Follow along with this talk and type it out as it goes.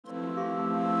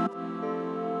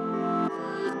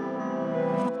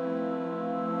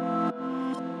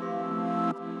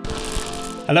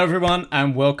Hello everyone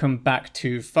and welcome back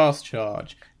to Fast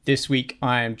Charge. This week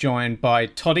I am joined by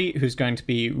Toddy, who's going to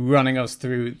be running us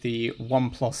through the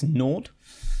OnePlus Nord.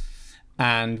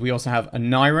 And we also have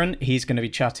Aniran. He's going to be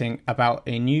chatting about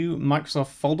a new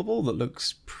Microsoft foldable that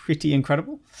looks pretty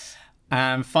incredible.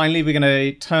 And finally, we're going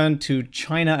to turn to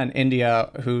China and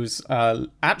India, whose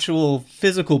actual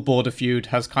physical border feud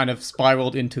has kind of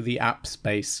spiraled into the app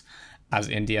space as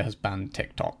India has banned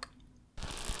TikTok.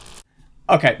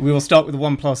 Okay, we will start with the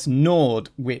OnePlus Nord,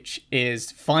 which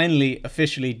is finally,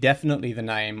 officially, definitely the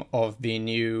name of the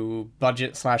new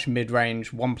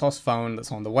budget/mid-range OnePlus phone that's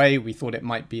on the way. We thought it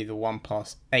might be the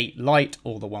OnePlus 8 Lite,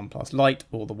 or the OnePlus Lite,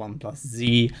 or the OnePlus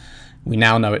Z. We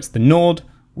now know it's the Nord.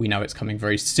 We know it's coming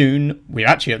very soon. We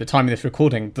actually, at the time of this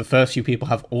recording, the first few people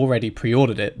have already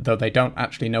pre-ordered it, though they don't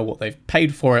actually know what they've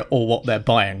paid for it or what they're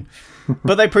buying.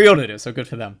 But they pre-ordered it, so good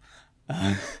for them.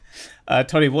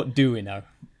 Toddy, what do we know?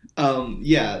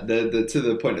 The to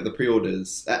the point of the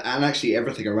pre-orders, and actually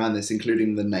everything around this,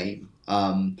 including the name.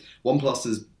 OnePlus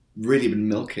has really been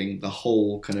milking the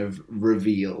whole kind of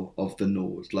reveal of the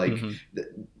Nord. Like,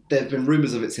 there have been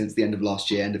rumours of it since the end of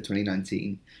last year, end of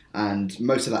 2019, and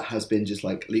most of that has been just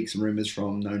like leaks and rumours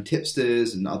from known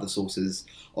tipsters and other sources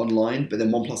online. But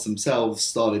then OnePlus themselves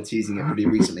started teasing it pretty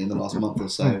recently in the last month or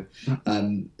so.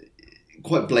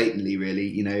 Quite blatantly, really.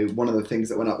 You know, one of the things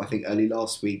that went up, I think, early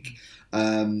last week,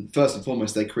 first and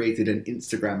foremost, they created an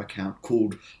Instagram account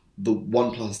called the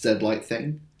OnePlus Deadlight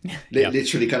thing.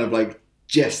 Literally kind of like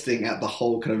jesting at the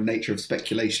whole kind of nature of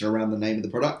speculation around the name of the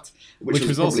product, which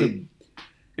was probably... also...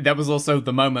 That was also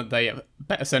the moment they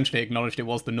essentially acknowledged it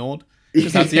was the Nord.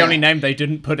 Because that's the only name they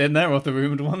didn't put in there of the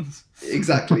rumoured ones.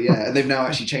 Exactly, yeah. And they've now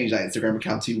actually changed that Instagram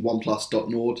account to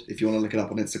oneplus.nord. If you want to look it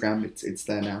up on Instagram, it's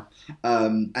there now.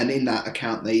 And in that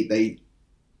account, they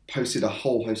posted a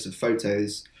whole host of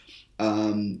photos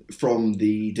from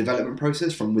the development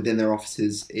process from within their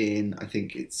offices in, I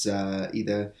think it's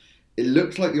either... It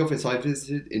looked like the office I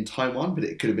visited in Taiwan, but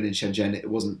it could have been in Shenzhen. It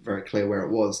wasn't very clear where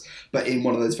it was. But in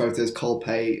one of those photos, Cole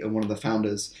Pei, one of the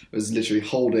founders, was literally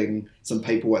holding some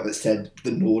paperwork that said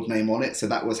the Nord name on it. So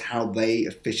that was how they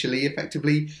officially,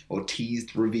 effectively, or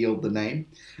teased, revealed the name.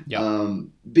 Yep.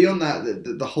 Beyond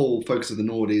that, the whole focus of the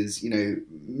Nord is, you know,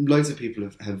 loads of people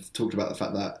have talked about the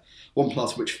fact that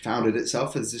OnePlus, which founded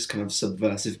itself as this kind of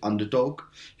subversive underdog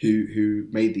who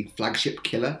made the flagship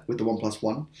killer with the OnePlus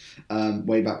One,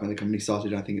 way back when the company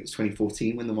started. I think it was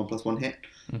 2014 when the OnePlus One hit.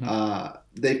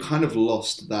 They've kind of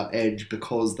lost that edge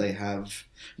because they have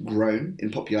grown in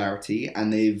popularity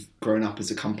and they've grown up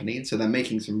as a company. And so they're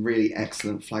making some really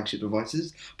excellent flagship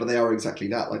devices, but they are exactly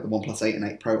that. Like the OnePlus 8 and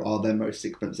 8 Pro are their most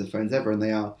expensive phones ever, and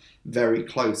they are very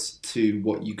close to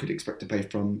what you could expect to pay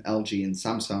from LG and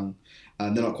Samsung.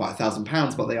 They're not quite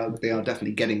 £1,000, but they are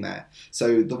definitely getting there.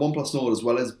 So the OnePlus Nord, as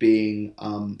well as being,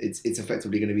 it's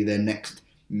effectively going to be their next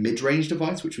mid-range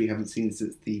device, which we haven't seen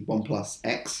since the OnePlus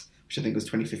X, which I think was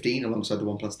 2015, alongside the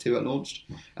OnePlus 2 it launched.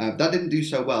 That didn't do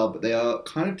so well, but they are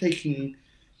kind of taking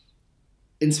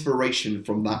inspiration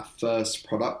from that first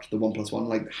product, the OnePlus One,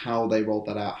 like how they rolled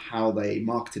that out, how they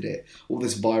marketed it, all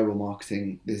this viral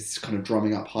marketing, this kind of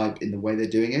drumming up hype in the way they're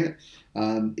doing it,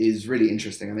 is really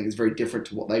interesting. I think it's very different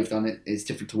to what they've done. It's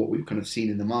different to what we've kind of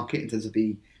seen in the market in terms of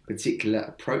the particular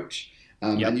approach.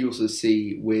 And you also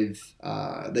see with,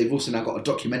 they've also now got a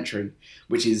documentary,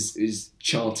 which is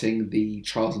charting the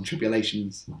trials and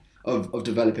tribulations of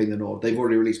developing the Nord. They've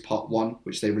already released part 1,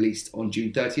 which they released on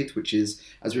June 30th, which is,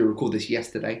 as we record this,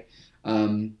 yesterday.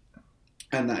 And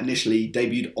that initially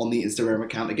debuted on the Instagram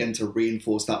account, again, to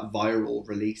reinforce that viral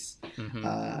release.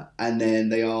 And then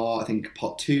they are, I think,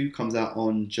 part 2 comes out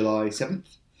on July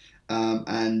 7th.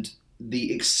 And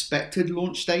the expected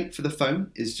launch date for the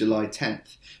phone is July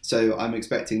 10th. So I'm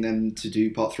expecting them to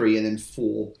do part 3 and then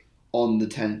 4 on the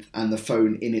 10th, and the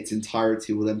phone in its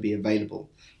entirety will then be available.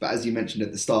 But as you mentioned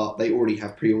at the start, they already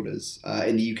have pre-orders.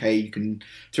 In the UK, you can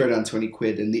throw down 20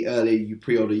 quid, and the earlier you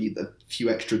pre-order, the few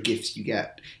extra gifts you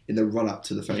get in the run-up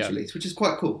to the phone's release, which is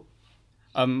quite cool.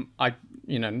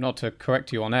 Not to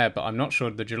correct you on air, but I'm not sure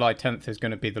the July 10th is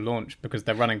going to be the launch because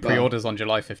they're running pre-orders on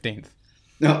July 15th.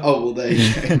 Oh, well, there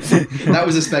you go. That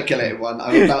was a speculated one.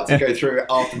 I'm about to go through it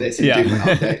after this and do an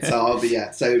update. So I'll be,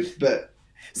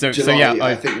 July,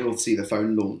 I think we'll see the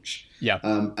phone launch.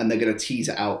 And they're going to tease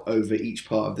it out over each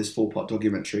part of this 4-part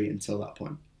documentary until that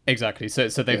point. Exactly. So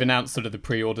they've announced sort of the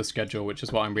pre-order schedule, which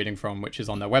is what I'm reading from, which is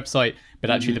on their website. But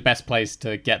actually the best place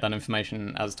to get that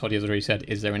information, as Toddy has already said,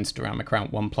 is their Instagram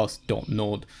account,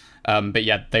 oneplus.nord. But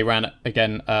yeah, they ran it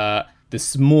again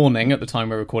this morning at the time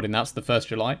we're recording. That's the 1st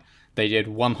July. They did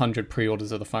 100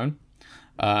 pre-orders of the phone.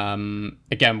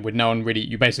 Again, with no one really,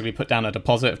 you basically put down a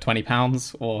deposit of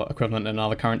 £20 or equivalent in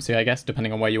another currency, I guess,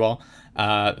 depending on where you are.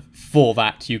 For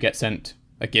that, you get sent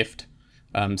a gift,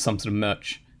 some sort of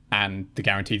merch, and the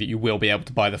guarantee that you will be able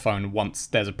to buy the phone once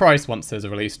there's a price, once there's a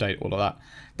release date, all of that.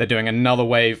 They're doing another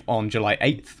wave on July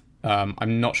 8th.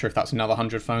 I'm not sure if that's another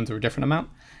 100 phones or a different amount.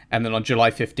 And then on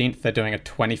July 15th, they're doing a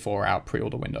 24-hour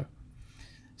pre-order window.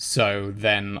 So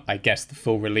then I guess the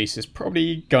full release is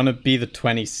probably going to be the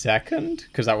 22nd,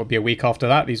 because that would be a week after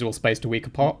that. These are all spaced a week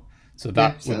apart. So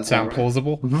that would sound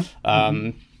plausible. Mm-hmm.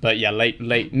 But yeah,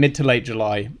 mid to late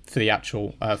July for the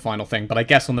actual final thing. But I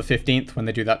guess on the 15th, when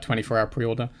they do that 24-hour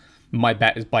pre-order, my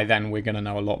bet is by then we're going to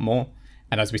know a lot more.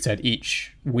 And as we said,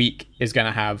 each week is going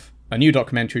to have a new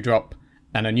documentary drop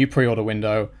and a new pre-order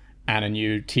window and a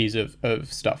new tease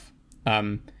of stuff.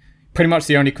 Pretty much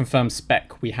the only confirmed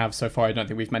spec we have so far, I don't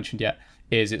think we've mentioned yet,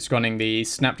 is it's running the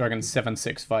Snapdragon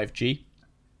 765G.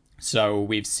 So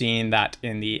we've seen that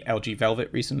in the LG Velvet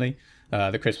recently,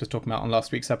 that Chris was talking about on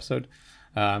last week's episode.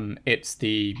 It's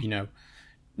the,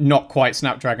 not quite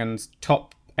Snapdragon's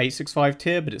top 865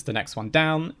 tier, but it's the next one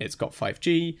down. It's got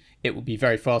 5G. It will be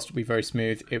very fast, it'll be very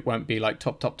smooth. It won't be like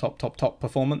top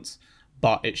performance,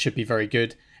 but it should be very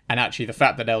good. And actually, the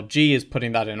fact that LG is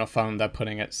putting that in a phone they're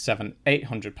putting at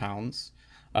 £800,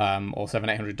 or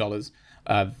 $700-800,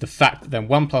 the fact that then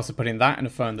OnePlus are putting that in a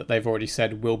phone that they've already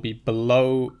said will be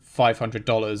below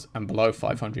 $500 and below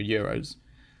 €500,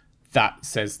 that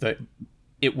says that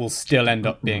it will still end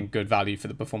up being good value for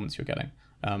the performance you're getting.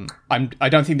 I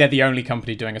don't think they're the only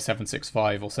company doing a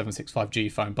 765 or 765G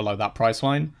phone below that price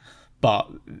line, but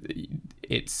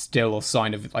it's still a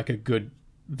sign of like a good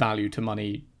value to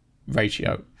money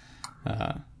ratio.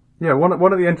 Yeah, one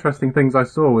of the interesting things I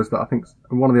saw was that I think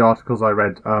one of the articles I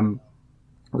read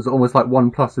was almost like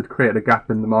OnePlus had created a gap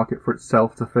in the market for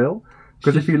itself to fill.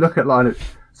 Because if you look at like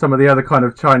some of the other kind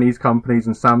of Chinese companies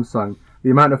and Samsung, the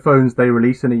amount of phones they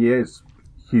release in a year is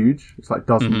huge. It's like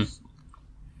dozens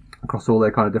across all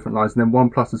their kind of different lines. And then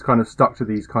OnePlus has kind of stuck to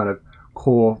these kind of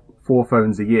core 4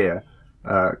 phones a year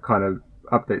kind of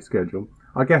update schedule.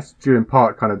 I guess due in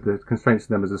part kind of the constraints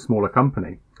to them as a smaller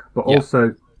company, but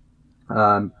also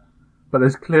but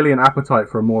there's clearly an appetite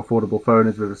for a more affordable phone,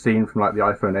 as we've seen from like the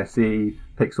iPhone SE,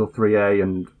 Pixel 3a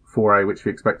and 4a, which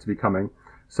we expect to be coming.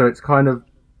 So it's kind of,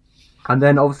 and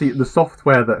then obviously the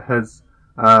software that has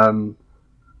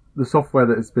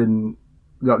been,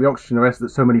 like the Oxygen OS that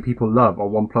so many people love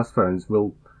on OnePlus phones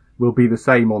will be the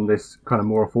same on this kind of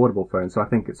more affordable phone. So I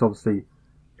think it's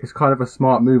kind of a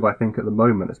smart move, I think, at the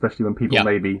moment, especially when people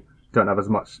maybe don't have as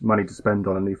much money to spend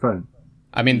on a new phone.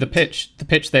 I mean, the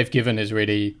pitch they've given is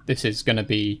really, this is going to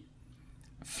be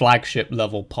flagship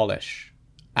level polish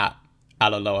at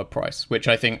a lower price, which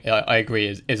I think I agree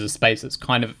is a space that's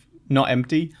kind of not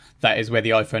empty. That is where the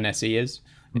iPhone SE is,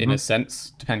 in a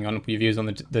sense, depending on your views on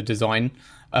the design.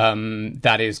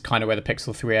 That is kind of where the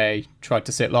Pixel 3a tried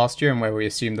to sit last year and where we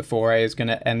assume the 4a is going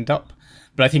to end up.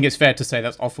 But I think it's fair to say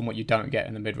that's often what you don't get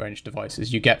in the mid-range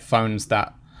devices. You get phones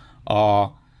that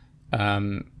are...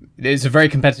 it's a very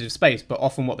competitive space, but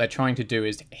often what they're trying to do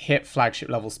is hit flagship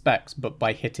level specs, but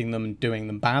by hitting them and doing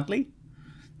them badly,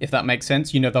 if that makes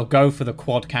sense. They'll go for the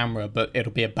quad camera, but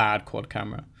it'll be a bad quad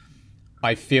camera.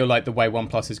 I feel like the way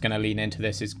OnePlus is going to lean into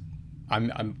this is,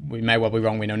 we may well be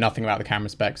wrong, we know nothing about the camera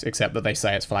specs, except that they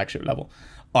say it's flagship level.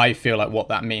 I feel like what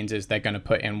that means is they're going to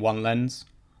put in one lens,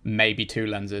 maybe 2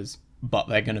 lenses, but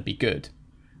they're going to be good,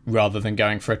 rather than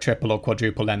going for a triple or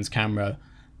quadruple lens camera,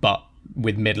 but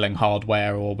with middling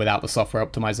hardware or without the software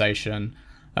optimization,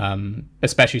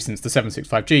 especially since the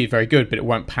 765G is very good, but it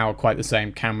won't power quite the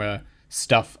same camera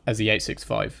stuff as the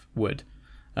 865 would.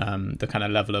 The kind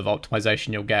of level of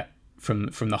optimization you'll get from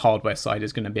the hardware side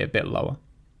is going to be a bit lower.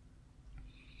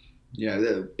 Yeah,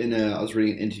 I was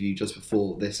reading an interview just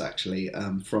before this actually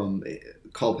from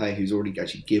Carl Pei, who's already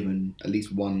actually given at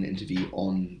least one interview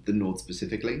on the Nord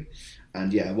specifically.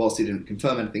 And yeah, whilst he didn't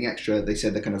confirm anything extra, they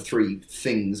said the kind of 3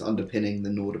 things underpinning the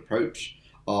Nord approach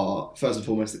are, first and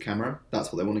foremost, the camera.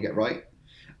 That's what they want to get right.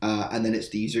 And then it's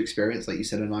the user experience, like you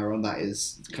said, Aniron. That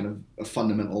is kind of a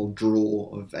fundamental draw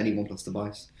of any OnePlus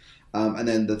device. And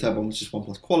then the third one was just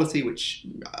OnePlus quality, which,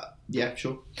 yeah,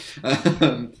 sure.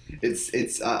 I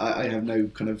have no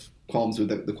kind of qualms with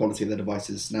the quality of the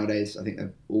devices nowadays. I think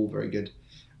they're all very good.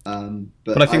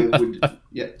 But I think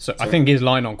I think his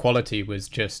line on quality was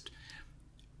just,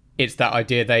 it's that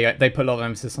idea they put a lot of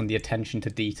emphasis on the attention to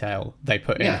detail they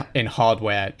put in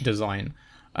hardware design,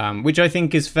 which I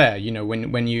think is fair.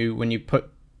 When you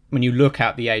look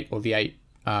at the 8 or the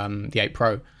 8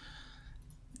 Pro,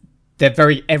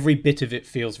 every bit of it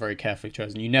feels very carefully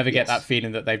chosen. You never get that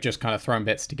feeling that they've just kind of thrown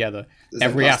bits together. There's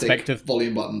every no aspect of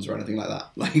volume buttons or anything like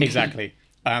that. Exactly.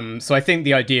 So I think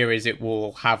the idea is it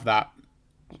will have that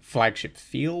flagship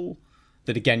feel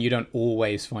that, again, you don't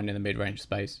always find in the mid-range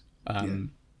space.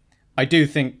 I do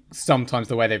think sometimes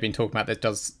the way they've been talking about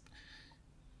this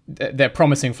they're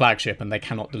promising flagship and they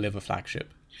cannot deliver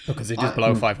flagship because it is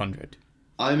below 500.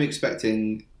 I'm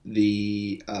expecting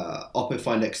the Oppo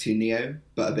Find X2 Neo,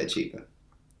 but a bit cheaper.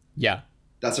 Yeah.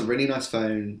 That's a really nice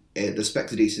phone. The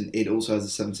specs are decent. It also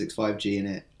has a 765G in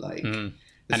it. And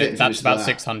that's about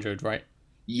 600, right?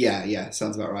 Yeah,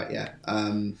 sounds about right. Yeah,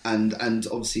 and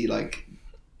obviously, like,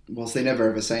 whilst they never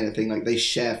ever say anything, like, they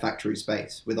share factory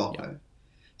space with Oppo,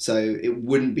 so it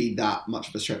wouldn't be that much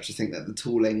of a stretch to think that the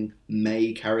tooling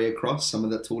may carry across some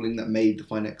of the tooling that made the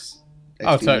Find X.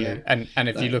 Oh, totally. And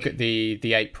if you look at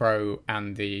the 8 Pro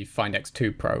and the Find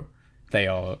X2 Pro, they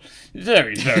are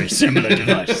very, very similar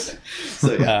devices.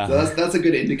 So that's a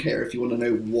good indicator if you want to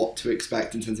know what to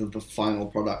expect in terms of the final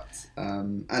product.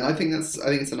 And I think it's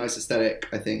a nice aesthetic.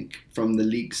 I think from the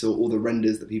leaks or the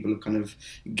renders that people have kind of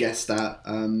guessed at.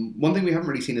 One thing we haven't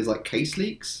really seen is like case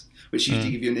leaks, which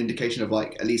usually give you an indication of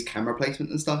like at least camera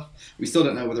placement and stuff. We still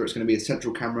don't know whether it's going to be a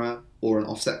central camera or an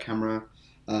offset camera.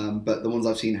 But the ones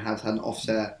I've seen have had an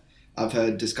offset. I've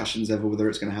heard discussions over whether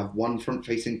it's going to have one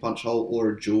front-facing punch hole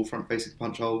or a dual front-facing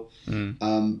punch hole.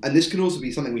 And this could also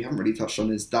be something we haven't really touched on,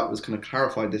 is that was kind of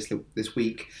clarified this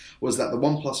week, was that the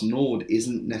OnePlus Nord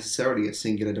isn't necessarily a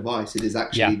singular device. It is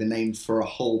actually the name for a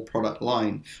whole product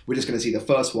line. We're just going to see the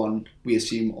first one, we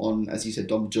assume, on, as you said,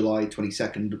 Dom, July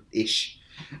 22nd-ish.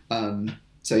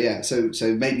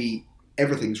 So maybe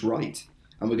everything's right.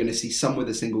 And we're going to see some with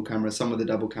a single camera, some with a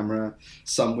double camera,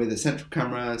 some with a central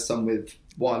camera, some with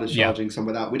wireless charging, some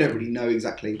without. We don't really know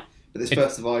exactly. But this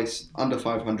first device, under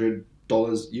 $500,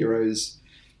 euros,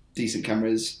 decent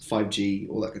cameras, 5G,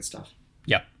 all that good stuff.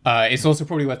 Yeah. It's also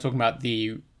probably worth talking about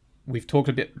we've talked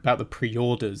a bit about the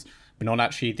pre-orders, but not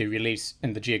actually the release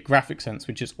in the geographic sense,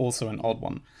 which is also an odd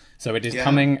one. So it is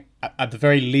coming, at the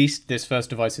very least, this first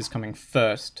device is coming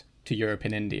first to Europe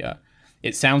and India.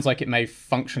 It sounds like it may,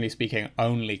 functionally speaking,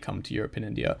 only come to Europe and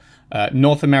India.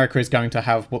 North America is going to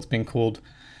have what's been called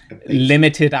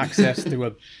limited access through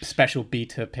a special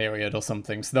beta period or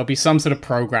something. So there'll be some sort of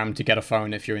program to get a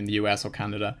phone if you're in the US or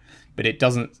Canada, but it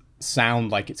doesn't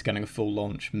sound like it's getting a full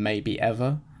launch, maybe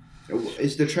ever.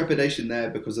 Is the trepidation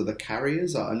there because of the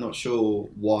carriers? I'm not sure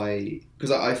why, because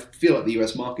I feel like the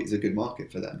US market is a good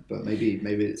market for them, but maybe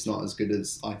it's not as good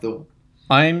as I thought.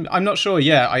 I'm not sure.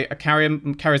 Yeah,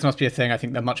 carriers must be a thing. I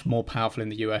think they're much more powerful in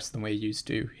the US than we're used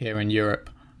to here in Europe.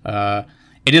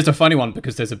 It is a funny one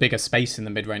because there's a bigger space in the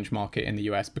mid-range market in the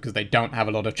US because they don't have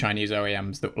a lot of Chinese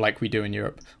OEMs like we do in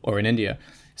Europe or in India.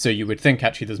 So you would think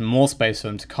actually there's more space for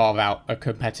them to carve out a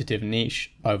competitive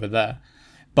niche over there.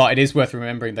 But it is worth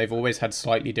remembering they've always had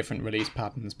slightly different release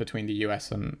patterns between the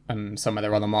US and some of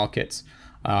their other markets.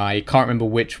 I can't remember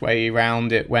which way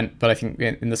around it went, but I think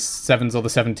in the 7s or the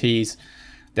 7Ts,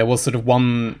 there was sort of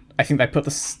one. I think they put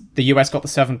the US got the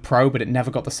 7 Pro, but it never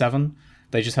got the 7.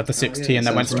 They just had the 6T and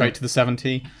that went straight to the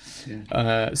 7T.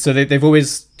 Yeah. So they've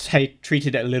always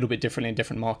treated it a little bit differently in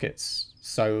different markets.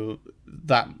 So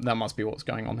that must be what's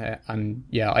going on here. And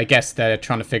yeah, I guess they're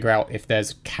trying to figure out if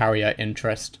there's carrier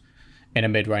interest in a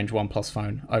mid-range OnePlus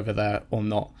phone over there or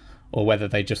not, or whether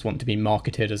they just want to be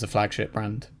marketed as a flagship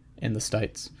brand in the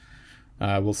States.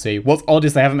 We'll see. What's odd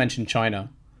is they haven't mentioned China.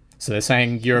 So they're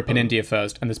saying Europe and India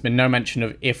first, and there's been no mention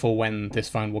of if or when this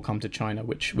phone will come to China,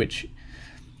 which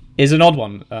is an odd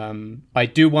one. I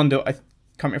do wonder, I can't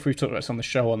remember if we've talked about this on the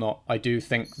show or not, I do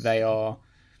think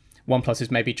OnePlus is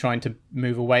maybe trying to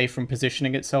move away from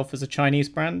positioning itself as a Chinese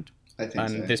brand. I think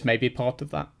so. This may be part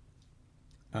of that.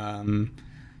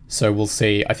 So we'll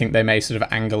see. I think they may sort of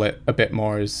angle it a bit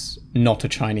more as not a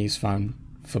Chinese phone,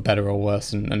 for better or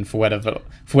worse, and for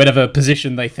whatever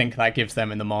position they think that gives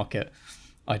them in the market.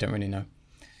 I don't really know.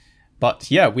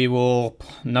 But yeah, we will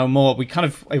know more. We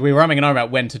were ramming on about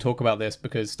when to talk about this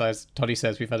because, as Toddy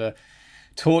says, we've had a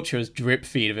torturous drip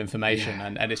feed of information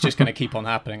and it's just going to keep on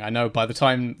happening. I know by this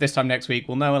time next week,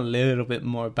 we'll know a little bit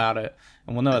more about it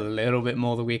and we'll know a little bit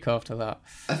more the week after that.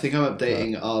 I think I'm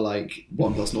updating our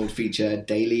OnePlus Nord feature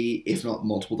daily, if not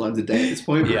multiple times a day at this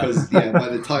point, because by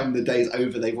the time the day's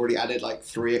over, they've already added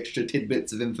 3 extra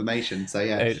tidbits of information. So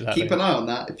exactly. Keep an eye on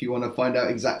that if you want to find out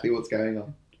exactly what's going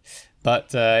on. But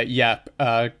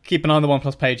keep an eye on the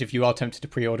OnePlus page if you are tempted to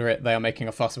pre-order it. They are making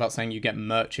a fuss about saying you get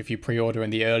merch if you pre-order,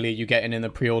 and the earlier you get in the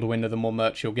pre-order window, the more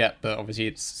merch you'll get. But obviously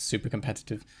it's super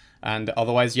competitive. And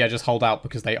otherwise, just hold out,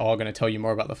 because they are going to tell you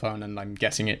more about the phone. And I'm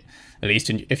guessing it, at least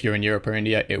if you're in Europe or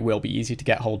India, it will be easy to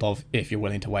get hold of if you're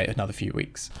willing to wait another few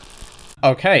weeks.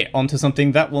 Okay, on to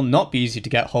something that will not be easy to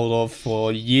get hold of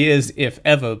for years, if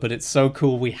ever, but it's so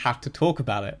cool we have to talk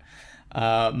about it.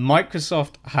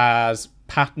 Microsoft has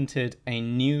patented a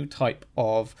new type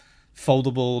of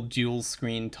foldable dual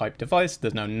screen type device.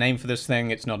 There's no name for this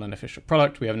thing. It's not an official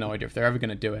product. We have no idea if they're ever going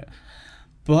to do it.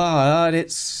 But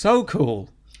it's so cool.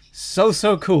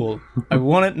 So cool. I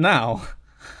want it now.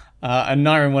 And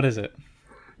Nyron, what is it?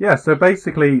 Yeah, so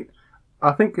basically,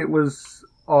 I think it was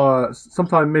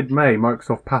sometime mid-May,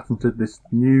 Microsoft patented this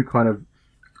new kind of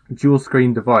dual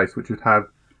screen device,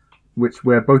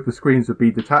 where both the screens would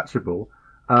be detachable.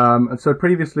 And so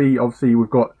previously, obviously, we've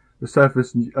got the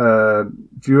Surface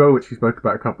Duo, which we spoke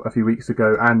about a few weeks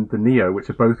ago, and the Neo, which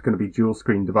are both going to be dual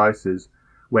screen devices,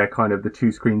 where kind of the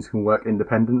two screens can work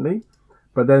independently.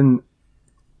 But then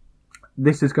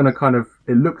this is going to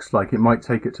it looks like it might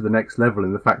take it to the next level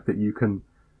in the fact that you can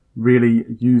really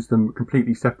use them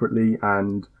completely separately,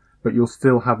 but you'll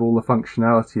still have all the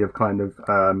functionality of kind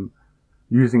of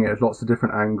using it at lots of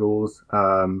different angles.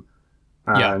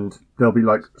 And there'll be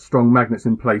like strong magnets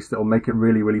in place that will make it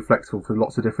really, really flexible for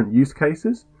lots of different use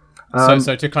cases.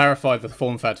 So to clarify the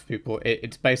form factor for people,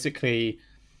 it's basically,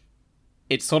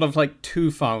 it's sort of like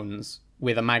two phones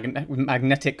with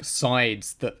magnetic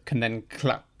sides that can then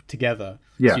clap together.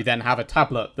 Yeah. So you then have a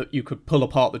tablet that you could pull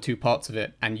apart the two parts of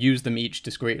it and use them each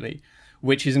discreetly,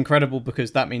 which is incredible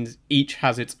because that means each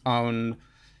has its own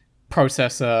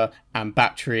processor and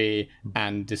battery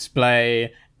and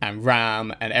display and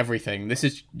RAM and everything. This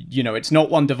is, it's not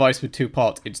one device with two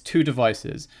parts. It's two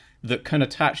devices that can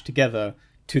attach together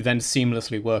to then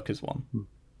seamlessly work as one.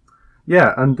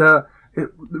 Yeah, and the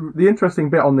interesting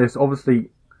bit on this, obviously,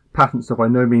 patents are by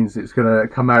no means it's going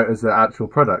to come out as an actual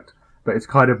product, but it's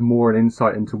kind of more an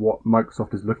insight into what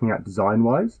Microsoft is looking at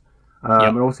design-wise.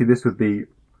 And obviously this would be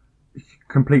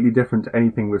completely different to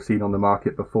anything we've seen on the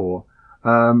market before.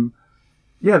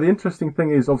 The interesting thing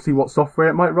is obviously what software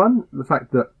it might run. The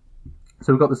fact that,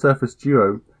 so we've got the Surface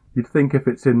Duo, you'd think if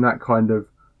it's in that kind of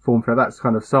form for that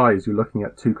kind of size, you're looking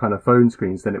at two kind of phone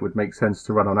screens, then it would make sense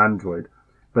to run on Android.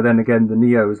 But then again, the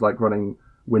Neo is like running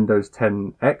Windows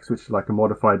 10X, which is like a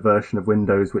modified version of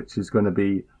Windows, which is going to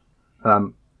be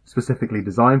specifically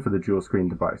designed for the dual screen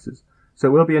devices. So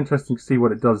it will be interesting to see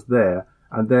what it does there.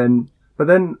 But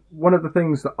then one of the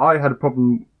things that I had a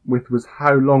problem with was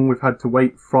how long we've had to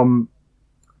wait from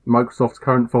Microsoft's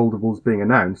current foldables being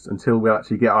announced until we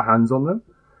actually get our hands on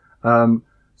them.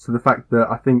 So the fact that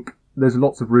I think there's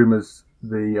lots of rumours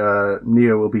the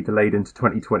Neo will be delayed into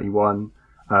 2021,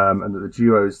 and that the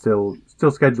Duo is still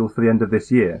scheduled for the end of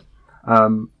this year.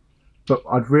 But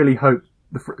I'd really hope,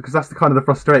 because that's the kind of the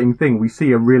frustrating thing, we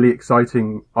see a really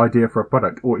exciting idea for a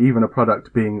product, or even a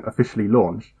product being officially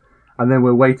launched, and then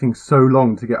we're waiting so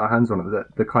long to get our hands on it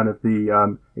that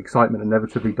the excitement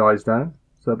inevitably dies down.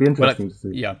 So it'll be interesting to see.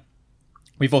 Yeah.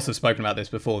 We've also spoken about this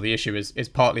before. The issue is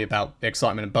partly about the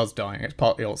excitement and buzz dying. It's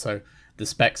partly also the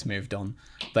specs moved on.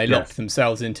 They locked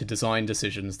themselves into design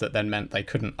decisions that then meant they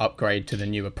couldn't upgrade to the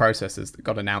newer processors that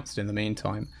got announced in the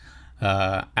meantime.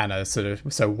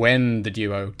 So when the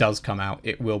Duo does come out,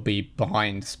 it will be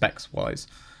behind specs-wise.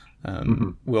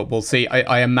 We'll see.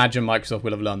 I imagine Microsoft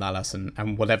will have learned that lesson,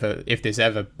 and if this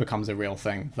ever becomes a real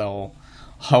thing, they'll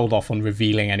hold off on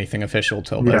revealing anything official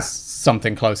till there's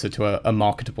something closer to a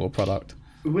marketable product.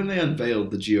 When they unveiled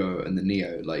the Duo and the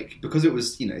Neo, because it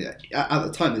was, at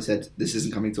the time they said this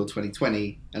isn't coming till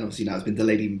 2020, and obviously now it's been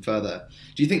delayed even further.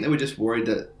 Do you think they were just worried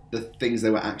that the things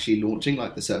they were actually launching,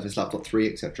 like the Surface Laptop 3,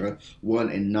 etc.,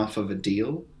 weren't enough of a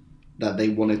deal that they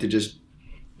wanted to just,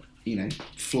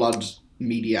 flood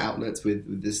media outlets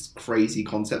with this crazy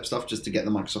concept stuff just to get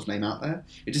the Microsoft name out there?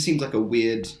 It just seems like a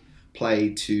weird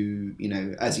play to,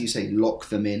 as you say, lock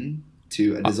them in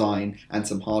to a design and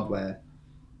some hardware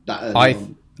that early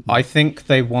on. I think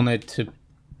they wanted to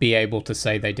be able to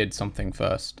say they did something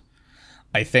first.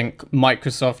 I think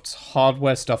Microsoft's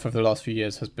hardware stuff over the last few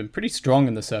years has been pretty strong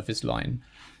in the Surface line,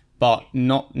 but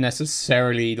not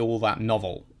necessarily all that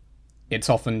novel. It's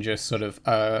often just sort of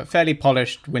a fairly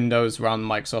polished Windows run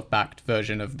Microsoft-backed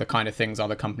version of the kind of things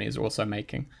other companies are also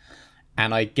making.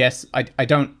 And I guess I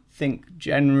don't think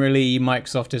generally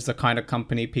Microsoft is the kind of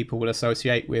company people will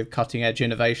associate with cutting-edge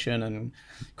innovation and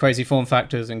crazy form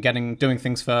factors and doing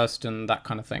things first and that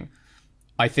kind of thing.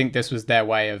 I think this was their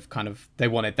way of they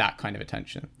wanted that kind of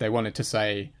attention. They wanted to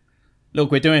say,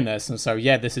 look, we're doing this, and so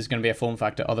yeah, this is going to be a form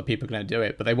factor. Other people are going to do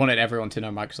it, but they wanted everyone to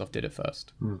know Microsoft did it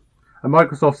first. And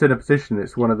Microsoft's in a position,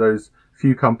 it's one of those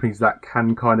few companies that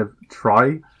can kind of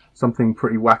try something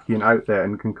pretty wacky and out there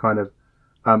and can kind of,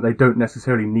 they don't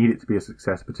necessarily need it to be a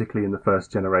success, particularly in the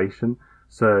first generation.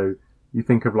 So you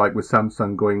think of like with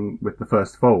Samsung going with the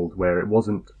first Fold, where it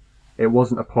wasn't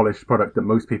a polished product that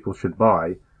most people should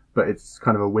buy, but it's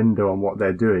kind of a window on what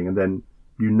they're doing. And then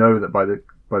you know that by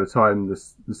the time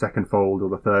the second Fold or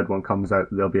the third one comes out,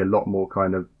 there'll be a lot more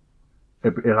kind of,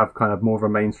 it'll have kind of more of a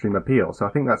mainstream appeal. So I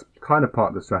think that's kind of part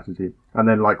of the strategy. And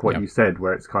then like what you said,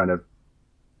 where it's kind of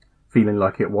feeling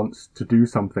like it wants to do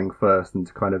something first and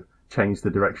to kind of change the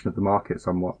direction of the market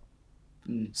somewhat.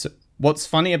 So what's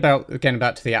funny about, again,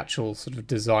 back to the actual sort of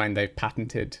design they've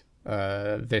patented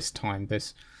this time,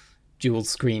 this dual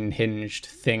screen hinged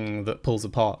thing that pulls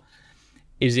apart,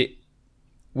 is it,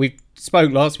 we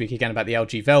spoke last week again about the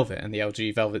LG Velvet and the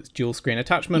LG Velvet's dual screen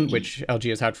attachment, which LG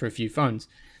has had for a few phones.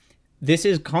 This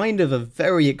is kind of a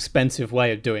very expensive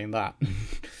way of doing that.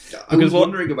 I was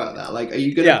wondering about that. Like, are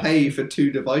you going to pay for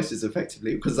two devices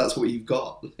effectively? Because that's what you've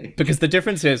got. Because the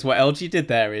difference is, what LG did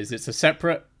there is it's a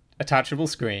separate attachable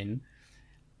screen.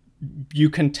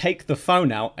 You can take the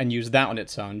phone out and use that on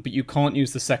its own, but you can't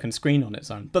use the second screen on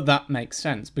its own. But that makes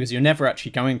sense, because you're never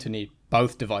actually going to need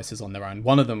both devices on their own.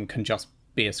 One of them can just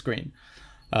be a screen.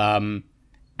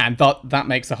 And that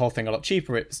makes the whole thing a lot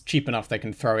cheaper. It's cheap enough they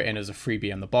can throw it in as a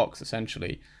freebie in the box,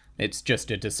 essentially. It's just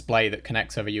a display that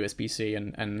connects over USB-C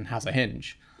and has a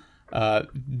hinge.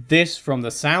 This, from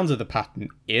the sounds of the patent,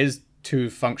 is two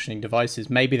functioning devices.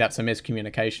 Maybe that's a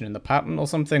miscommunication in the patent or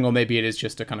something, or maybe it is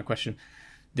just a kind of question.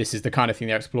 This is the kind of thing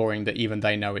they're exploring that even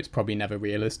they know it's probably never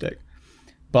realistic.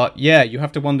 But yeah, you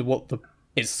have to wonder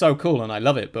it's so cool and I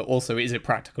love it, but also is it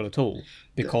practical at all?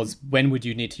 Because when would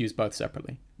you need to use both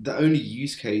separately? The only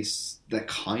use case that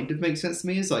kind of makes sense to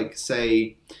me is like,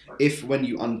 say, if when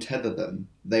you untether them,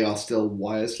 they are still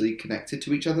wirelessly connected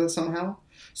to each other somehow.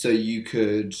 So you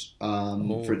could,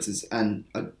 for instance, and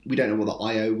we don't know what the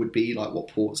I/O would be, like what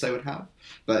ports they would have.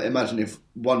 But imagine if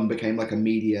one became like a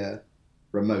media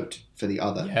remote for the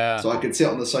other. Yeah. So I could sit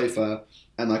on the sofa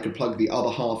and I could plug the other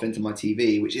half into my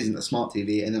TV, which isn't a smart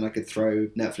TV, and then I could throw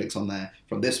Netflix on there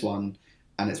from this one,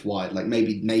 and it's wired. Like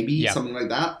maybe something like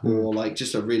that, or like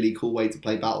just a really cool way to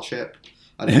play Battleship.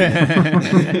 I don't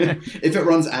know. If it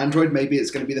runs Android, maybe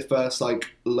it's going to be the first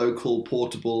like local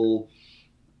portable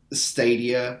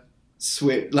Stadia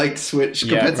Switch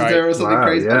competitor or something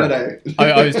crazy. Yeah. I don't know.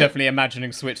 I was definitely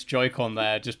imagining Switch Joy-Con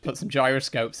there. Just put some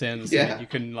gyroscopes in so that you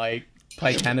can like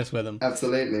play tennis with them.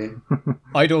 Absolutely.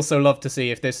 I'd also love to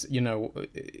see if this,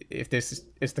 if this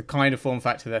is the kind of form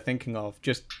factor they're thinking of.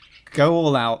 Just go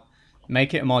all out,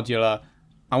 make it modular.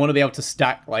 I want to be able to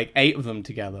stack like 8 of them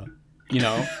together.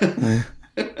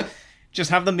 Just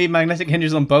have them be magnetic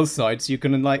hinges on both sides, so you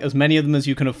can, like, as many of them as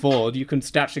you can afford, you can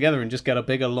stack together and just get a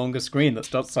bigger, longer screen that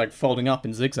starts like folding up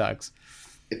in zigzags.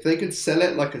 If they could sell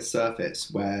it like a Surface,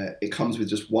 where it comes with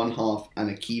just one half and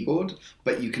a keyboard,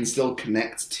 but you can still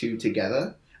connect 2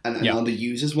 together, and another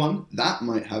user's one, that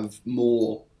might have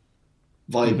more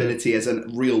viability as a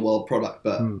real world product,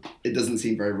 but it doesn't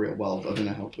seem very real world. I don't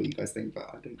know what you guys think, but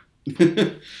I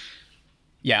think.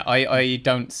 Yeah, I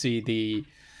don't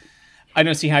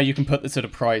see how you can put this at a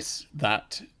price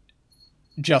that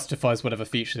justifies whatever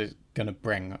feature it's going to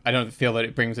bring. I don't feel that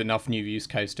it brings enough new use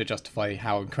case to justify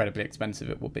how incredibly expensive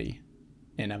it will be,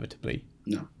 inevitably.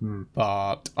 No.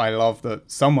 But I love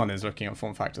that someone is looking at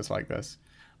form factors like this.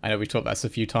 I know we've talked about this a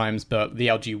few times, but the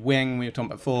LG Wing we were talking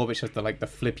about before, which has the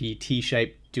flippy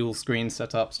T-shaped dual screen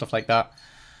setup, stuff like that.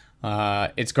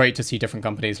 It's great to see different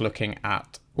companies looking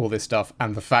at all this stuff,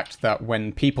 and the fact that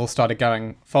when people started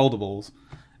going foldables,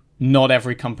 not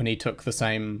every company took the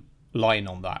same line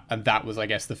on that. And that was, I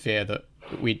guess, the fear that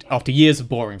after years of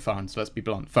boring phones, let's be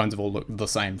blunt, phones have all looked the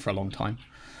same for a long time.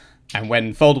 And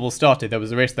when foldables started, there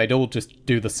was a risk they'd all just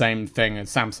do the same thing as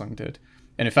Samsung did.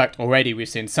 And in fact, already we've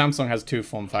seen Samsung has 2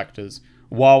 form factors.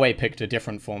 Huawei picked a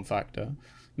different form factor.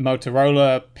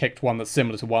 Motorola picked one that's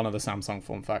similar to one of the Samsung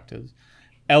form factors.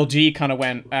 LG kind of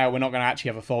went, we're not going to actually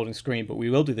have a folding screen, but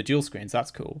we will do the dual screens. That's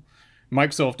cool.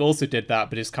 Microsoft also did that,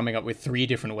 but is coming up with 3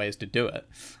 different ways to do it.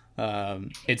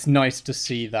 It's nice to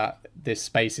see that this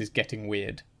space is getting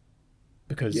weird,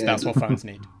 because that's what phones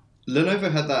need.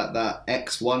 Lenovo had that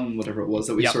X1, whatever it was,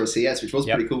 that we saw at CS, which was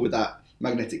pretty cool, with that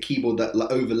magnetic keyboard that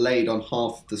overlaid on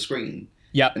half the screen.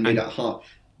 Yeah, and made it half.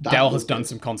 Dell has done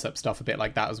some concept stuff a bit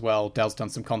like that as well. Dell's done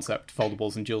some concept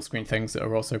foldables and dual screen things that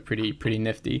are also pretty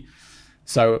nifty.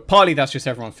 So partly that's just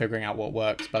everyone figuring out what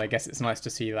works, but I guess it's nice to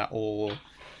see that all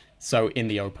so in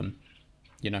the open.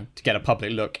 to get a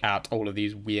public look at all of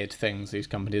these weird things these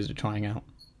companies are trying out.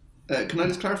 Can I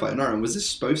just clarify, Naren, was this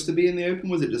supposed to be in the open?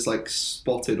 Was it just like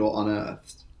spotted or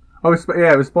unearthed? Oh,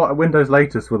 it was Windows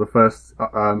Latest were the first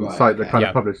site that kind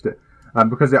of published it.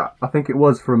 Because I think it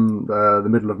was from the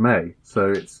middle of May,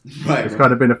 so it's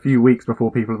kind of been a few weeks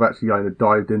before people have actually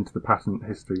dived into the patent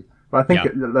history. But I think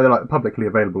they're like publicly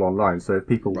available online, so if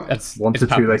people wanted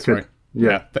to, they could.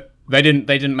 Yeah, they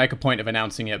didn't make a point of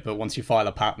announcing it, but once you file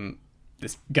a patent,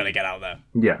 it's gonna get out there.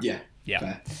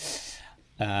 Yeah.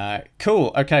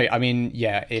 Cool. Okay. I mean,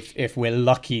 if we're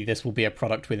lucky, this will be a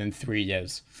product within 3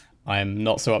 years. I'm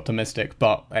not so optimistic,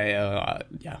 but I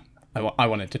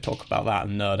wanted to talk about that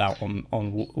and nerd out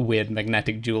on weird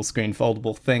magnetic dual screen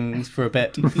foldable things for a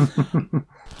bit.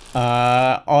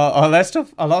 Our last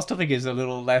topic is a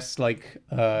little less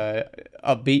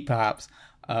upbeat, perhaps.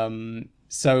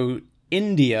 So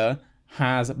India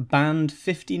has banned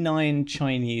 59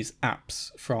 Chinese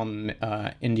apps from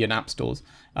Indian app stores,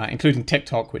 including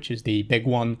TikTok, which is the big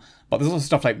one. But there's also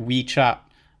stuff like WeChat,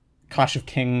 Clash of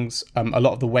Kings, a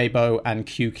lot of the Weibo and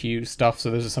QQ stuff.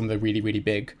 So those are some of the really, really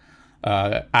big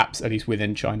apps, at least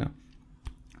within China.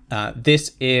 It's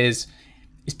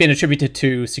been attributed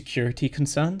to security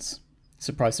concerns.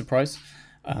 Surprise, surprise.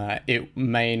 It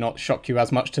may not shock you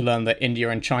as much to learn that India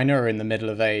and China are in the middle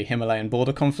of a Himalayan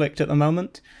border conflict at the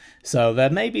moment. So there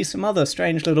may be some other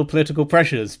strange little political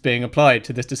pressures being applied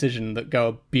to this decision that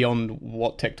go beyond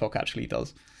what TikTok actually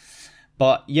does.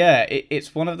 But yeah,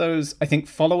 it's one of those, I think,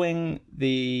 following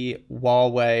the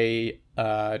Huawei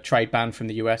trade ban from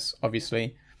the US,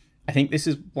 obviously, I think this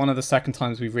is one of the second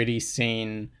times we've really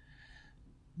seen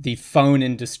the phone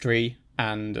industry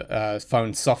and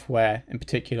phone software in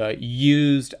particular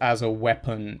used as a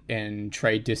weapon in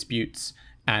trade disputes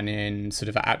and in sort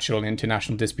of actual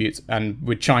international disputes, and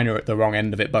with China at the wrong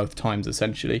end of it both times,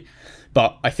 essentially.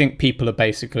 But I think people are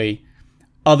basically...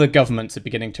 Other governments are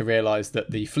beginning to realize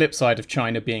that the flip side of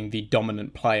China being the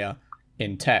dominant player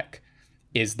in tech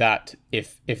is that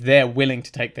if they're willing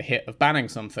to take the hit of banning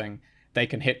something, they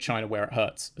can hit China where it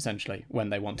hurts, essentially,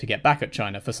 when they want to get back at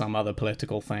China for some other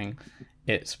political thing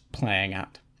it's playing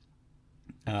at.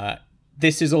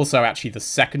 This is also actually the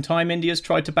second time India's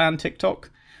tried to ban TikTok,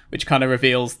 which kind of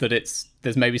reveals that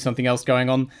there's maybe something else going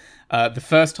on. The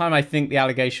first time, I think the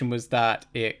allegation was that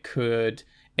it could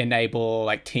enable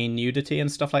like teen nudity and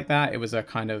stuff like that. It was a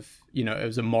kind of, it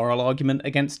was a moral argument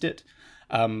against it,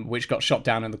 which got shot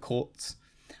down in the courts.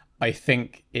 I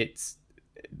think it's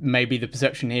maybe the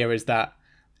perception here is that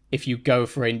if you go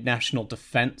for a national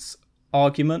defense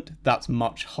argument, that's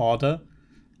much harder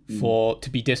to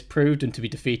be disproved and to be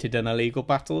defeated in a legal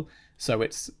battle. So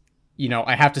it's,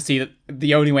 I have to see that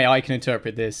the only way I can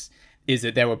interpret this is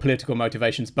that there were political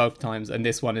motivations both times, and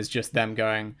this one is just them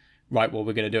going, right, well,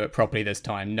 we're going to do it properly this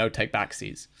time. No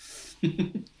take-backsies.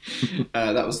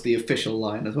 That was the official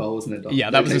line as well, wasn't it, Don? Yeah,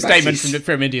 that was a statement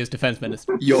from India's defense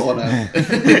minister. Your Honour.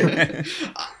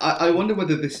 I wonder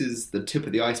whether this is the tip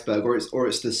of the iceberg, or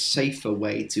it's the safer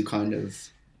way to kind of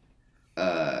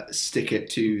stick it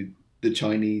to the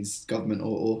Chinese government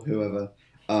or whoever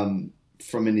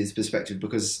from India's perspective,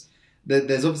 because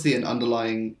there's obviously an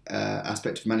underlying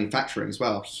aspect of manufacturing as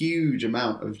well. Huge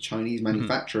amount of Chinese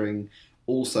manufacturing.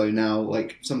 Also now,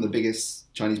 like some of the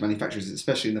biggest Chinese manufacturers,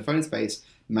 especially in the phone space,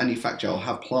 manufacture or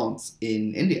have plants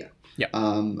in India. Yeah.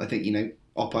 I think,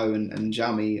 Oppo and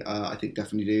Xiaomi, I think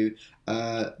definitely do.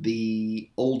 The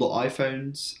older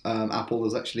iPhones, Apple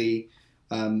is actually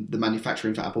the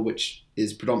manufacturing for Apple, which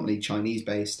is predominantly Chinese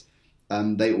based.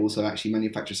 They also actually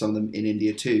manufacture some of them in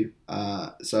India too.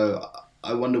 So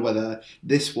I wonder whether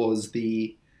this was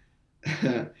the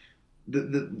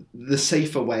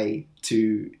safer way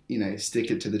to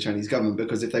stick it to the Chinese government,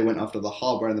 because if they went after the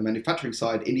hardware and the manufacturing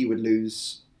side, India would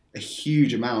lose a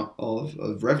huge amount of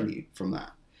revenue from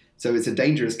that. So it's a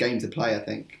dangerous game to play, I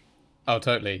think. Oh,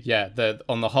 totally. Yeah,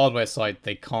 on the hardware side,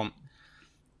 they can't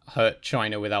hurt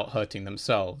China without hurting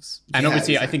themselves. And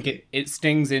obviously, exactly. I think it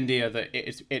stings India that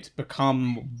it's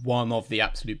become one of the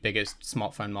absolute biggest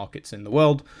smartphone markets in the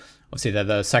world. Obviously, they're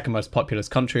the second most populous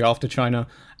country after China,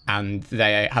 and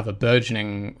they have a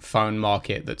burgeoning phone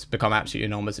market that's become absolutely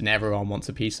enormous and everyone wants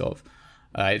a piece of.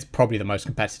 It's probably the most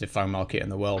competitive phone market in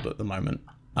the world at the moment.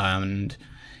 And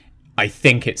I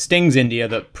think it stings India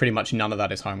that pretty much none of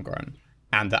that is homegrown,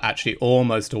 and that actually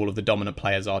almost all of the dominant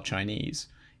players are Chinese.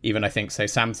 Even I think, say,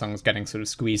 Samsung's getting sort of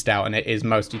squeezed out, and it is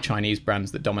mostly Chinese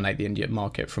brands that dominate the Indian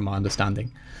market, from my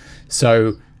understanding.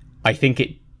 So I think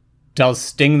it does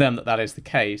sting them that is the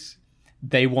case.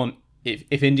 They want,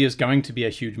 if India's going to be a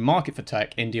huge market for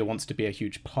tech, India wants to be a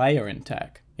huge player in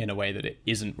tech in a way that it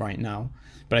isn't right now.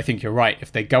 But I think you're right.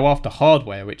 If they go after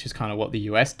hardware, which is kind of what the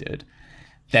US did,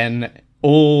 then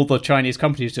all the Chinese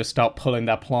companies just start pulling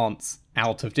their plants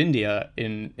out of India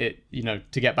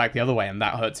to get back the other way, and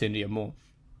that hurts India more.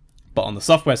 But on the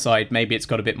software side, maybe it's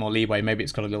got a bit more leeway, maybe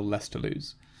it's got a little less to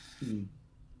lose.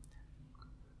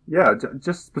 Yeah,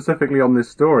 just specifically on this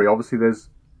story, obviously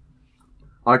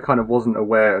I kind of wasn't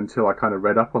aware until I kind of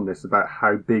read up on this about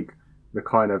how big the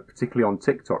kind of, particularly on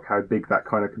TikTok, how big that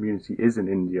kind of community is in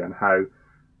India, and how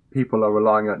people are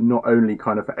relying on it not only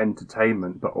kind of for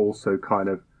entertainment, but also kind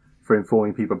of for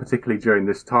informing people, particularly during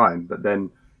this time. But then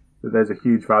there's a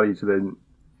huge value to then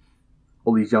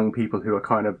all these young people who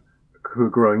are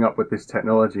growing up with this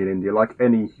technology in India, like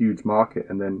any huge market.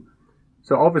 And then,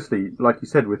 so obviously, like you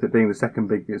said, with it being the second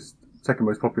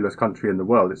most populous country in the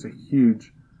world, it's a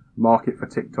huge market for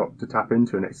TikTok to tap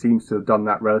into, and it seems to have done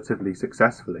that relatively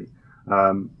successfully.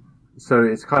 So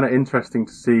it's kind of interesting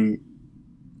to see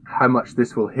how much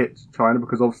this will hit China,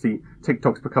 because obviously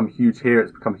TikTok's become huge here,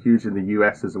 it's become huge in the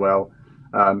US as well.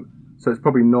 So it's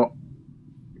probably not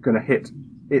going to hit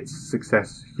its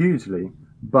success hugely,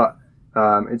 but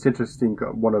it's interesting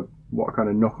what kind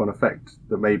of knock-on effect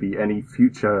that maybe any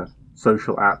future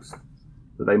social apps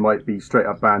that they might be straight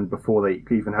up banned before they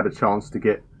even had a chance to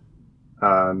get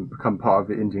become part of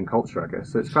the Indian culture, I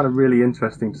guess. So it's kind of really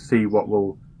interesting to see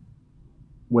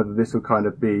whether this will kind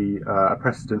of be a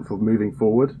precedent for moving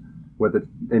forward, whether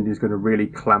India's going to really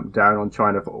clamp down on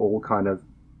China for all kind of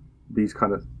these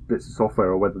kind of bits of software,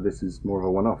 or whether this is more of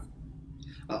a one-off.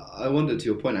 I wonder, to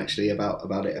your point actually,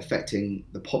 about it affecting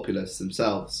the populace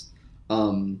themselves,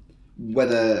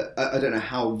 whether, I don't know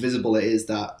how visible it is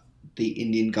that the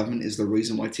Indian government is the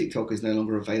reason why TikTok is no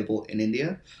longer available in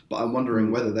India, but I'm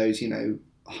wondering whether those,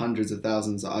 hundreds of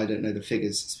thousands, I don't know the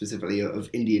figures specifically, of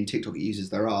Indian TikTok users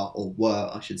there are, or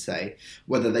were, I should say,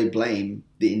 whether they blame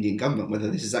the Indian government, whether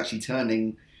this is actually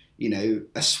turning,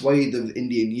 a swathe of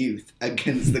Indian youth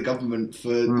against the government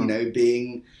for,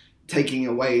 taking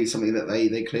away something that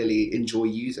they clearly enjoy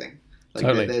using.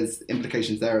 Totally. There's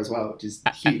implications there as well, which is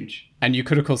huge. And you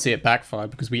could, of course, see it backfire,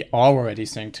 because we are already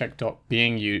seeing TikTok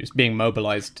being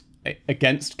mobilized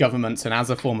against governments and as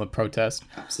a form of protest.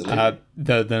 Absolutely.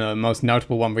 The most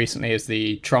notable one recently is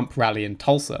the Trump rally in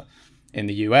Tulsa in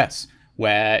the US,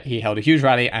 where he held a huge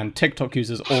rally and TikTok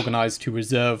users organized to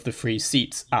reserve the free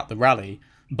seats at the rally,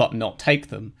 but not take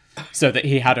them, so that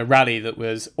he had a rally that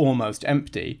was almost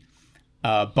empty.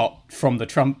 But from the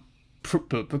Trump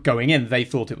going in, they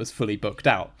thought it was fully booked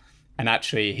out. And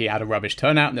actually, he had a rubbish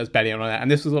turnout, and there was barely anyone on it.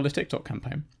 And this was all a TikTok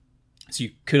campaign. So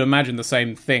you could imagine the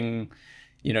same thing.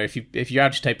 If you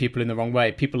agitate people in the wrong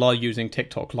way, people are using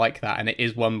TikTok like that, and it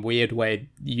is one weird way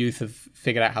youth have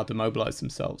figured out how to mobilize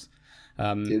themselves.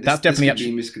 This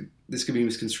could be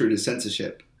misconstrued as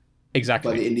censorship,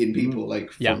 exactly, by the Indian people,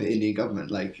 from the Indian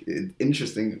government.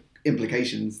 Interesting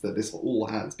implications that this all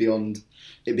has beyond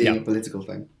it being a political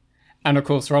thing. And of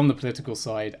course, from the political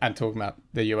side, and talking about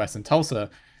the US and Tulsa,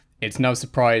 it's no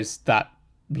surprise that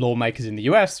lawmakers in the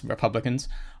US, Republicans,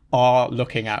 are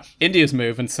looking at India's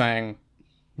move and saying,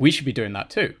 we should be doing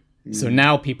that too. So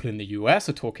now people in the US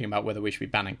are talking about whether we should be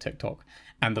banning TikTok.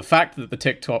 And the fact that the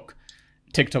TikTok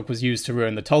was used to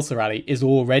ruin the Tulsa rally is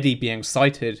already being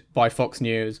cited by Fox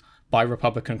News, by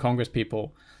Republican Congress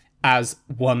people, as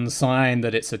one sign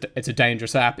that it's a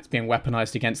dangerous app, it's being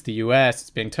weaponized against the US, it's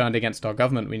being turned against our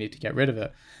government, we need to get rid of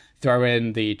it. Throw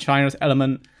in the China's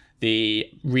element, the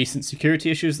recent security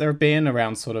issues there have been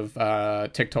around sort of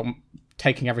TikTok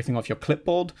taking everything off your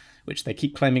clipboard, which they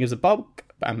keep claiming is a bug,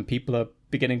 and people are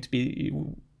beginning to be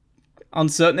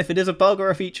uncertain if it is a bug or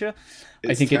a feature.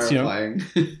 I think terrifying.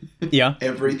 It's, yeah.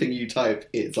 Everything you type,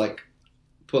 it's like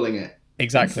pulling it.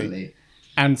 Exactly. Instantly.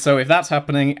 And so if that's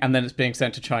happening, and then it's being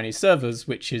sent to Chinese servers,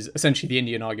 which is essentially the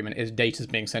Indian argument, is data's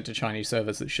being sent to Chinese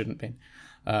servers that shouldn't be.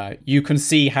 You can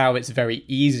see how it's very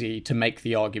easy to make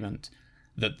the argument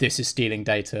that this is stealing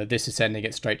data, this is sending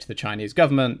it straight to the Chinese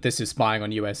government, this is spying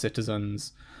on US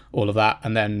citizens, all of that.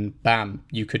 And then, bam,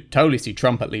 you could totally see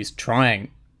Trump at least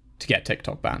trying to get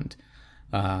TikTok banned.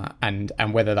 And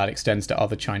whether that extends to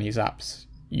other Chinese apps,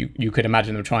 you could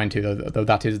imagine them trying to, though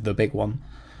that is the big one,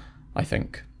 I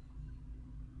think.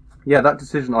 Yeah, that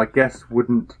decision, I guess,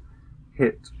 wouldn't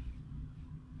hit...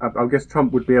 I guess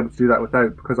Trump would be able to do that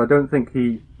without, because I don't think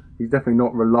he's definitely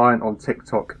not reliant on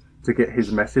TikTok to get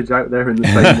his message out there in the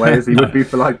same way as he would be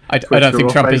for, like, I don't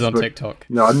think Trump is on TikTok.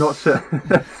 No, I'm not sure.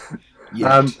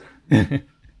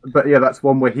 But yeah, that's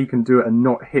one way he can do it and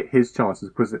not hit his chances,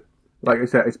 because, like I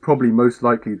said, it's probably most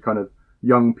likely kind of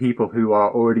young people who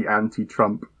are already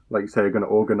anti-Trump, like you say, are going to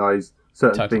organise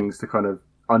certain things to kind of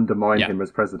undermine him as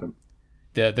president.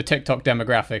 the TikTok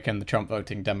demographic and the Trump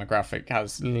voting demographic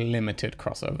has limited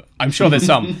crossover. I'm sure there's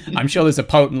some. I'm sure there's a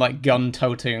potent like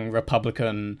gun-toting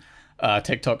Republican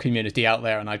TikTok community out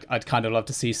there, and I'd kind of love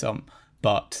to see some,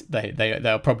 but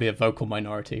they're probably a vocal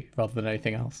minority rather than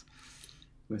anything else.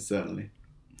 Most certainly.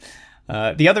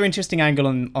 The other interesting angle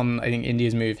on I think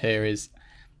India's move here is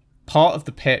part of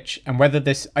the pitch, and whether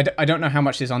this I don't know how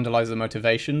much this underlies the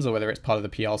motivations or whether it's part of the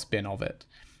PR spin of it,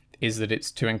 is that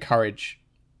it's to encourage,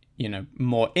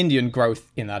 more Indian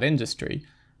growth in that industry.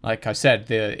 Like I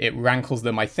said, it rankles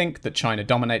them, I think, that China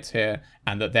dominates here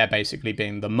and that they're basically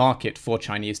being the market for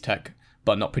Chinese tech,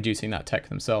 but not producing that tech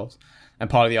themselves. And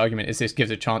part of the argument is this gives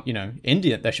a chance,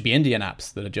 there should be Indian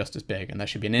apps that are just as big, and there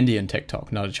should be an Indian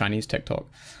TikTok, not a Chinese TikTok.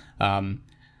 And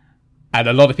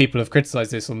a lot of people have criticized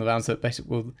this on the grounds that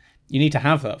basically, well, you need to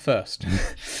have that first.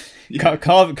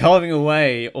 Carving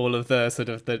away all of the sort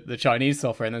of the Chinese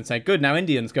software and then saying, good, now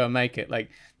Indians go and make it.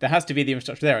 Like, there has to be the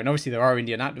infrastructure there. And obviously there are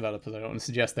Indian app developers. I don't want to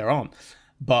suggest there aren't.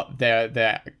 But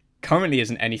there currently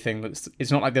isn't anything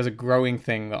it's not like there's a growing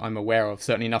thing that I'm aware of,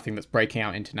 certainly nothing that's breaking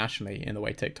out internationally in the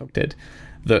way TikTok did,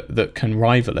 that can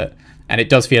rival it. And it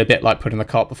does feel a bit like putting the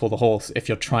cart before the horse if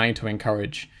you're trying to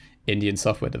encourage Indian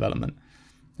software development.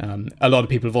 A lot of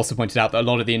people have also pointed out that a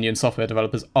lot of the Indian software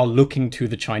developers are looking to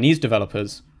the Chinese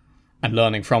developers and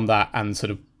learning from that and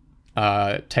sort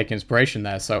of take inspiration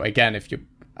there. So again, if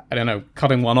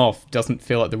cutting one off doesn't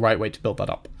feel like the right way to build that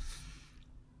up.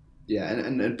 Yeah,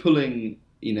 and pulling,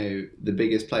 the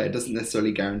biggest player doesn't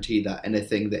necessarily guarantee that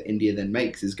anything that India then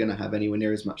makes is going to have anywhere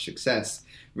near as much success.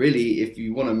 Really, if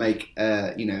you want to make,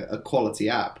 a quality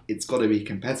app, it's got to be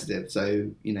competitive.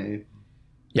 So,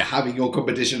 having your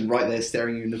competition right there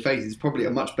staring you in the face is probably a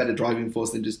much better driving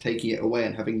force than just taking it away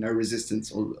and having no resistance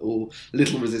or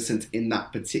little resistance in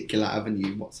that particular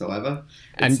avenue whatsoever.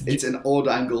 It's an odd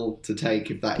angle to take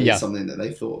if that is something that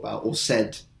they thought about or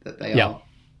said that they are,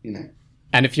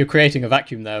 And if you're creating a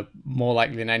vacuum there, more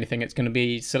likely than anything, it's going to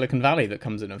be Silicon Valley that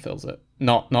comes in and fills it,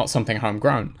 not something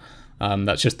homegrown.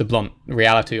 That's just the blunt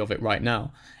reality of it right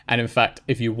now. And in fact,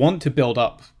 if you want to build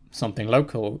up something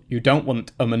local, you don't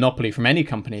want a monopoly from any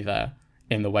company there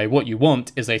in the way. What you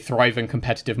want is a thriving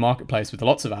competitive marketplace with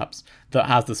lots of apps that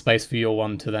has the space for your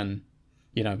one to then,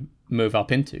 move up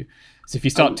into. So if you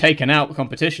start taking out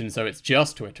competition, so it's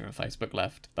just Twitter and Facebook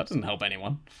left, that doesn't help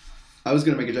anyone. I was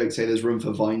going to make a joke to say there's room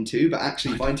for Vine 2, but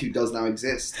actually Vine 2 does now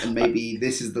exist, and maybe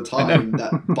this is the time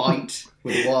that Byte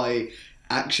with a Y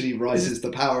actually rises to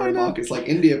power in markets like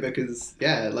India, because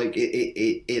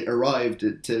it arrived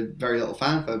to very little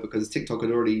fanfare because TikTok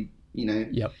had already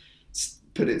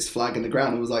put its flag in the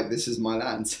ground and was like, this is my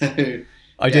land. So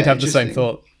I did have the same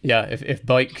thought. Yeah, if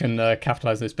Byte can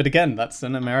capitalize this, but again, that's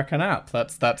an American app.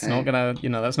 That's not gonna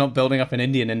that's not building up an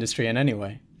Indian industry in any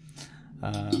way.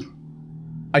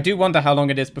 I do wonder how long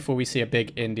it is before we see a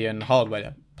big Indian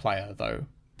hardware player, though,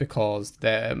 because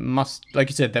there must, like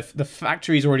you said, the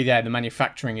factory is already there, the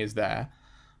manufacturing is there,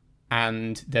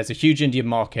 and there's a huge Indian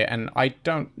market, and I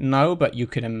don't know, but you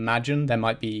can imagine there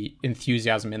might be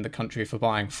enthusiasm in the country for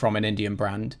buying from an Indian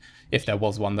brand if there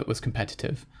was one that was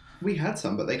competitive. We had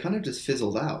some, but they kind of just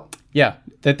fizzled out. Yeah,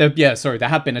 there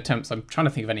have been attempts. I'm trying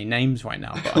to think of any names right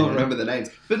now. But I can't remember the names.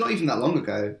 But not even that long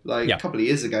ago. A couple of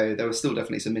years ago, there were still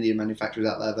definitely some Indian manufacturers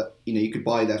out there that, you could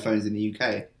buy their phones in the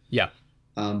UK. Yeah.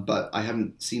 But I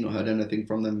haven't seen or heard anything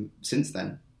from them since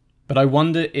then. But I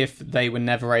wonder if they were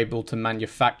never able to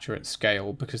manufacture at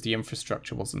scale because the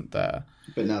infrastructure wasn't there.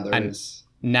 But now there is.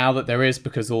 Now that there is,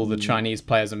 because all the Chinese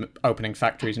players are opening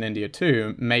factories in India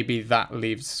too, maybe that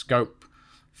leaves scope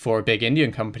for a big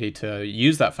Indian company to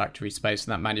use that factory space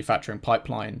and that manufacturing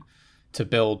pipeline to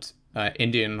build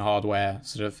Indian hardware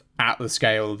sort of at the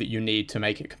scale that you need to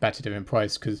make it competitive in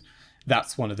price, because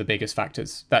that's one of the biggest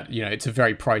factors. That it's a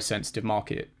very price sensitive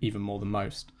market, even more than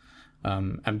most,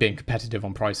 and being competitive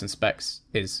on price and specs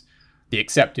is the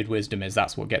accepted wisdom is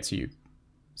that's what gets you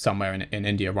somewhere in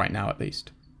India right now, at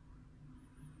least.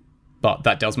 But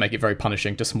that does make it very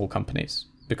punishing to small companies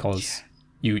because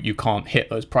you can't hit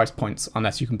those price points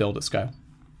unless you can build at scale.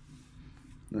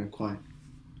 No, quite.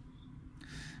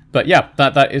 But yeah,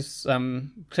 that is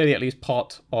clearly at least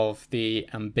part of the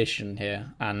ambition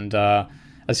here. And as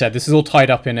I said, this is all tied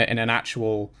up in an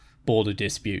actual border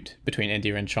dispute between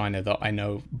India and China that I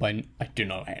do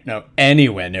not know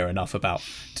anywhere near enough about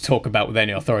to talk about with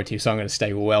any authority, so I'm going to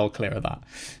stay well clear of that.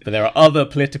 But there are other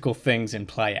political things in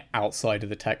play outside of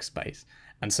the tech space.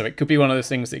 And so it could be one of those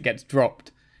things that gets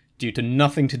dropped due to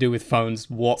nothing to do with phones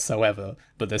whatsoever,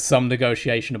 but there's some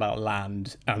negotiation about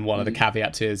land, and one of the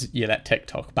caveats is you let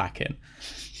TikTok back in.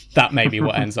 That may be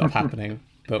what ends up happening.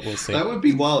 but we'll see. That would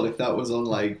be wild if that was on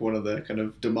like one of the kind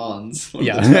of demands. One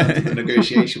Yeah. of the terms of the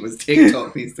negotiation was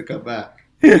TikTok needs to come back.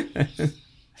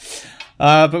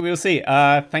 But we'll see.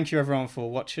 Thank you everyone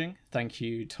for watching. Thank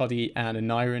you Toddy and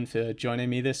Anirin for joining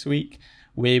me this week.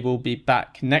 We will be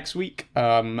back next week,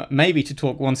 maybe to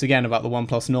talk once again about the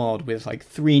OnePlus Nord with like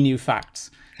 3 new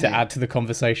facts to add to the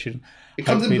conversation. It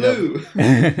comes in blue.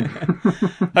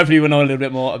 Hopefully we'll know a little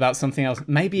bit more about something else.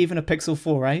 Maybe even a Pixel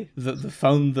 4a, the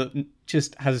phone that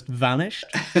just has vanished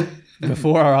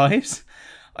before our eyes.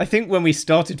 I think when we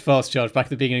started Fast Charge back at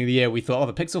the beginning of the year, we thought,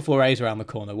 the Pixel 4a is around the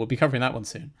corner. We'll be covering that one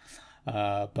soon.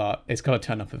 But it's got to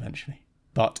turn up eventually.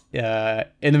 But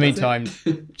in the meantime,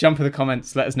 jump in the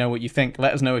comments. Let us know what you think.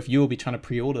 Let us know if you'll be trying to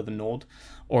pre-order the Nord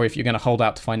or if you're going to hold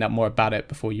out to find out more about it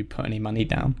before you put any money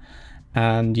down.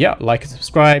 And yeah, like and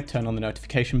subscribe. Turn on the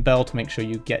notification bell to make sure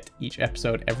you get each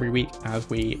episode every week as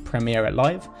we premiere it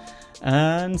live.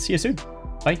 And see you soon.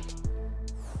 Bye.